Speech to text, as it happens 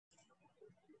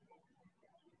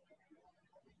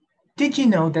Did you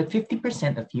know that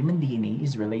 50% of human DNA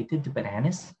is related to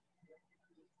bananas?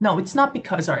 No, it's not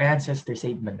because our ancestors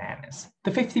ate bananas. The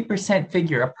 50%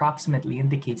 figure approximately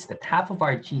indicates that half of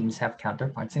our genes have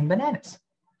counterparts in bananas.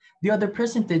 The other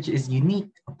percentage is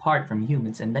unique apart from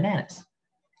humans and bananas.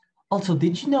 Also,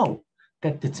 did you know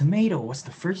that the tomato was the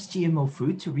first GMO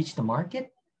food to reach the market?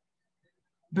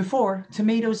 Before,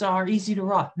 tomatoes are easy to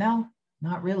rot. Now,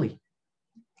 not really.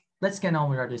 Let's get on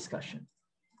with our discussion.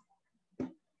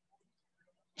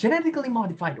 Genetically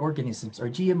modified organisms, or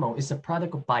GMO, is a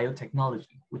product of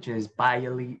biotechnology, which is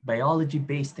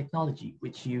biology-based technology,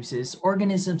 which uses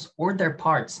organisms or their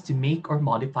parts to make or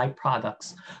modify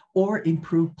products or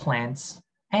improve plants,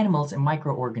 animals, and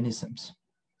microorganisms.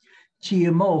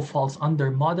 GMO falls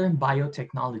under modern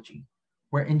biotechnology,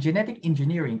 wherein genetic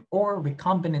engineering or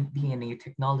recombinant DNA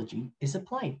technology is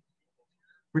applied.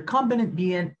 Recombinant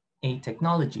DNA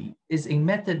technology is a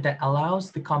method that allows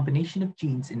the combination of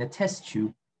genes in a test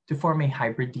tube to form a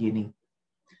hybrid DNA.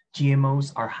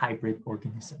 GMOs are hybrid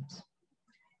organisms.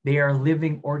 They are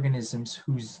living organisms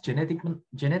whose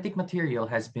genetic material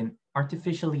has been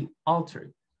artificially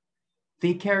altered.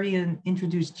 They carry an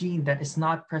introduced gene that is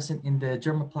not present in the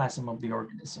germplasm of the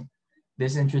organism.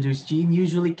 This introduced gene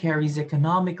usually carries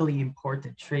economically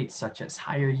important traits such as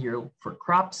higher yield for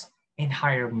crops and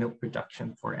higher milk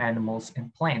production for animals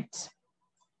and plants.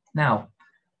 Now,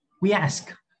 we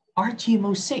ask, are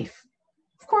GMOs safe?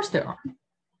 Of course there are.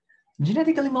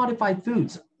 Genetically modified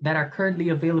foods that are currently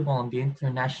available on the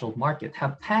international market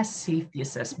have passed safety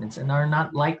assessments and are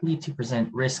not likely to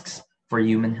present risks for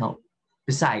human health.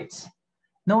 Besides,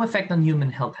 no effect on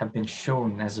human health have been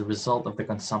shown as a result of the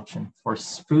consumption for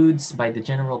foods by the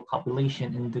general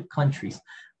population in the countries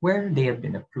where they have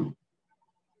been approved.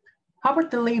 How about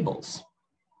the labels?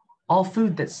 All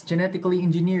food that's genetically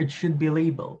engineered should be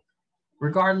labeled,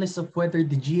 regardless of whether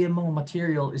the GMO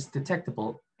material is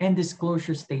detectable, and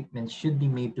disclosure statements should be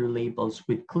made through labels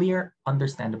with clear,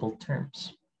 understandable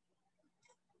terms.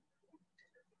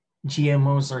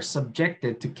 GMOs are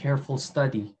subjected to careful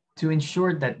study to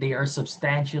ensure that they are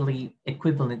substantially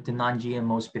equivalent to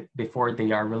non-GMOs before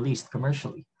they are released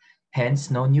commercially.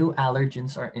 Hence, no new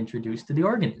allergens are introduced to the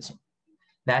organism.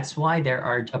 That's why there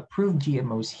are approved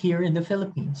GMOs here in the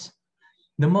Philippines.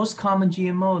 The most common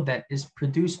GMO that is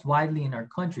produced widely in our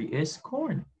country is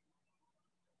corn.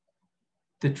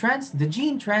 The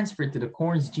gene transferred to the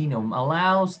corn's genome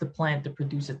allows the plant to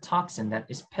produce a toxin that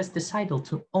is pesticidal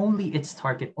to only its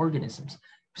target organisms,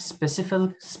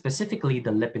 specifically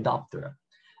the Lepidoptera,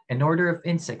 an order of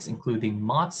insects including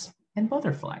moths and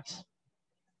butterflies.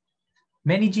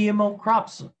 Many GMO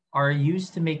crops are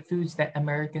used to make foods that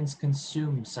Americans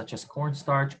consume, such as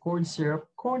cornstarch, corn syrup,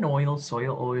 corn oil, soy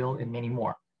oil, and many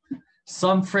more.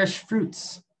 Some fresh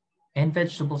fruits and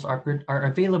vegetables are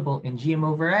available in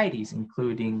GMO varieties,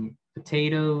 including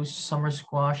potatoes, summer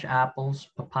squash, apples,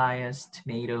 papayas,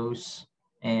 tomatoes,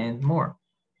 and more.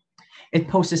 It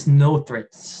poses no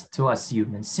threats to us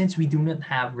humans since we do not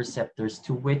have receptors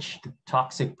to which the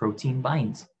toxic protein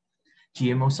binds.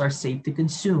 GMOs are safe to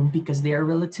consume because they are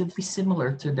relatively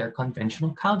similar to their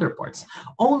conventional counterparts,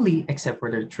 only except for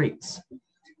their traits.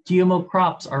 GMO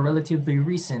crops are relatively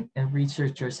recent and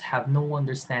researchers have no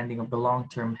understanding of the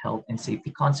long-term health and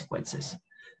safety consequences.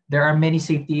 There are many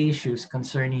safety issues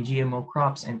concerning GMO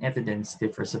crops and evidence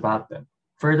differs about them.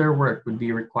 Further work would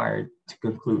be required to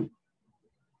conclude.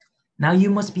 Now you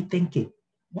must be thinking,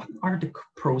 what are the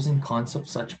pros and cons of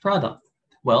such product?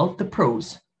 Well, the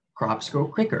pros, crops grow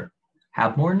quicker,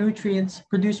 have more nutrients,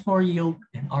 produce more yield,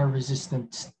 and are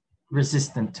resistant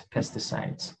to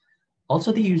pesticides.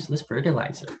 Also, the useless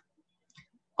fertilizer.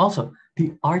 Also,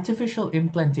 the artificial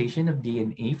implantation of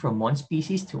DNA from one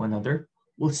species to another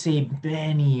will save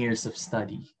many years of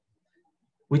study,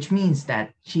 which means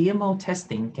that GMO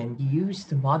testing can be used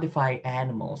to modify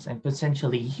animals and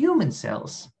potentially human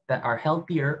cells that are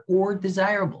healthier or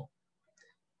desirable.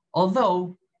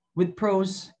 Although, with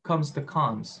pros comes the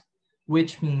cons,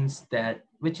 which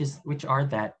are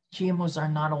that GMOs are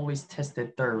not always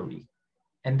tested thoroughly,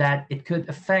 and that it could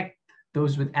affect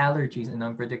those with allergies in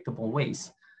unpredictable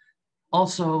ways.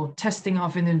 Also, testing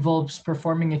often involves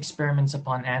performing experiments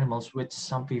upon animals, which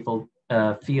some people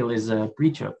feel is a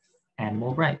breach of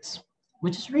animal rights,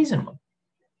 which is reasonable.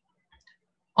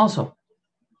 Also,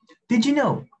 did you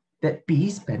know that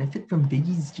bees benefit from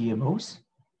these GMOs?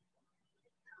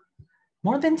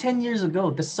 More than 10 years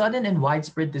ago, the sudden and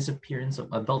widespread disappearance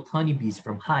of adult honeybees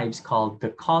from hives called the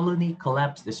colony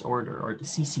collapse disorder, or the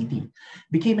CCD,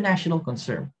 became a national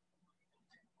concern.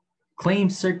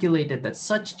 Claims circulated that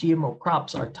such GMO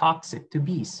crops are toxic to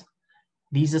bees.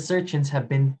 These assertions have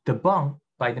been debunked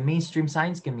by the mainstream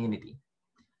science community.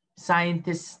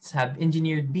 Scientists have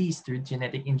engineered bees through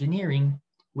genetic engineering,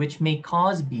 which may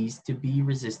cause bees to be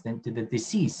resistant to the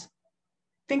disease.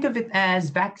 Think of it as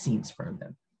vaccines for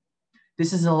them.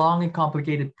 This is a long and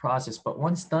complicated process, but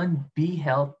once done, bee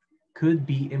health could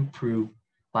be improved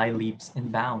by leaps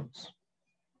and bounds.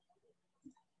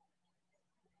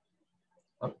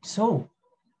 So,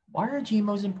 why are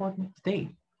GMOs important today?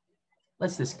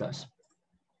 Let's discuss.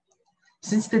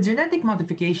 Since the genetic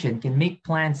modification can make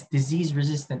plants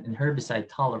disease-resistant and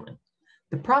herbicide-tolerant,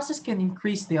 the process can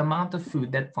increase the amount of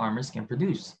food that farmers can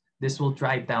produce. This will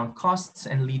drive down costs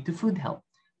and lead to food health.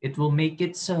 It will make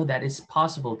it so that it's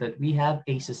possible that we have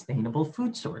a sustainable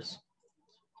food source.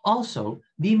 Also,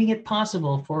 deeming it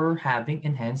possible for having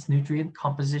enhanced nutrient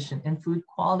composition and food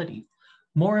quality.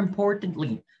 More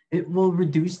importantly, it will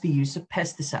reduce the use of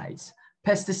pesticides.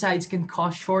 Pesticides can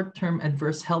cause short-term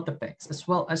adverse health effects as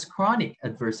well as chronic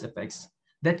adverse effects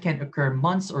that can occur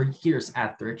months or years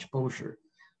after exposure.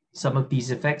 Some of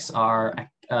these effects are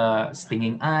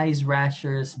stinging eyes,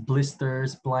 rashes,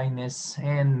 blisters, blindness,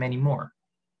 and many more.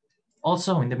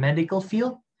 Also, in the medical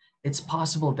field, it's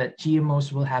possible that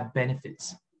GMOs will have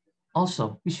benefits.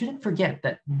 Also, we shouldn't forget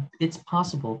that it's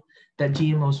possible that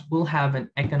GMOs will have an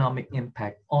economic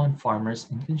impact on farmers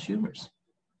and consumers,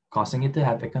 causing it to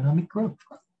have economic growth.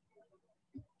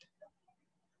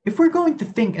 If we're going to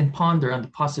think and ponder on the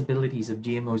possibilities of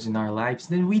GMOs in our lives,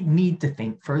 then we need to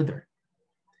think further.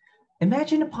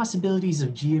 Imagine the possibilities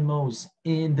of GMOs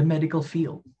in the medical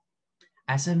field.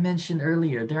 As I mentioned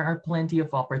earlier, there are plenty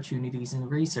of opportunities in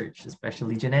research,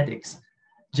 especially genetics.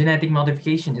 Genetic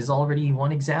modification is already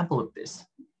one example of this.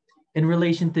 In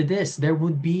relation to this, there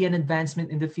would be an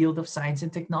advancement in the field of science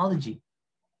and technology,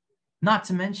 not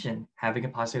to mention having a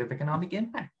positive economic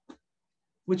impact,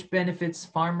 which benefits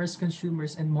farmers,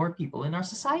 consumers, and more people in our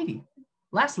society.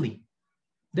 Lastly,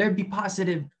 there'd be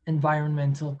positive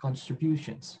environmental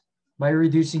contributions. By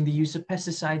reducing the use of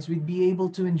pesticides, we'd be able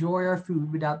to enjoy our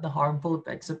food without the harmful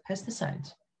effects of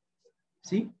pesticides.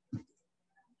 See?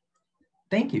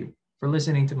 Thank you for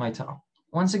listening to my talk.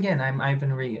 Once again, I'm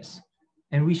Ivan Reyes,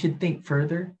 and we should think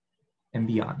further and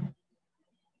beyond.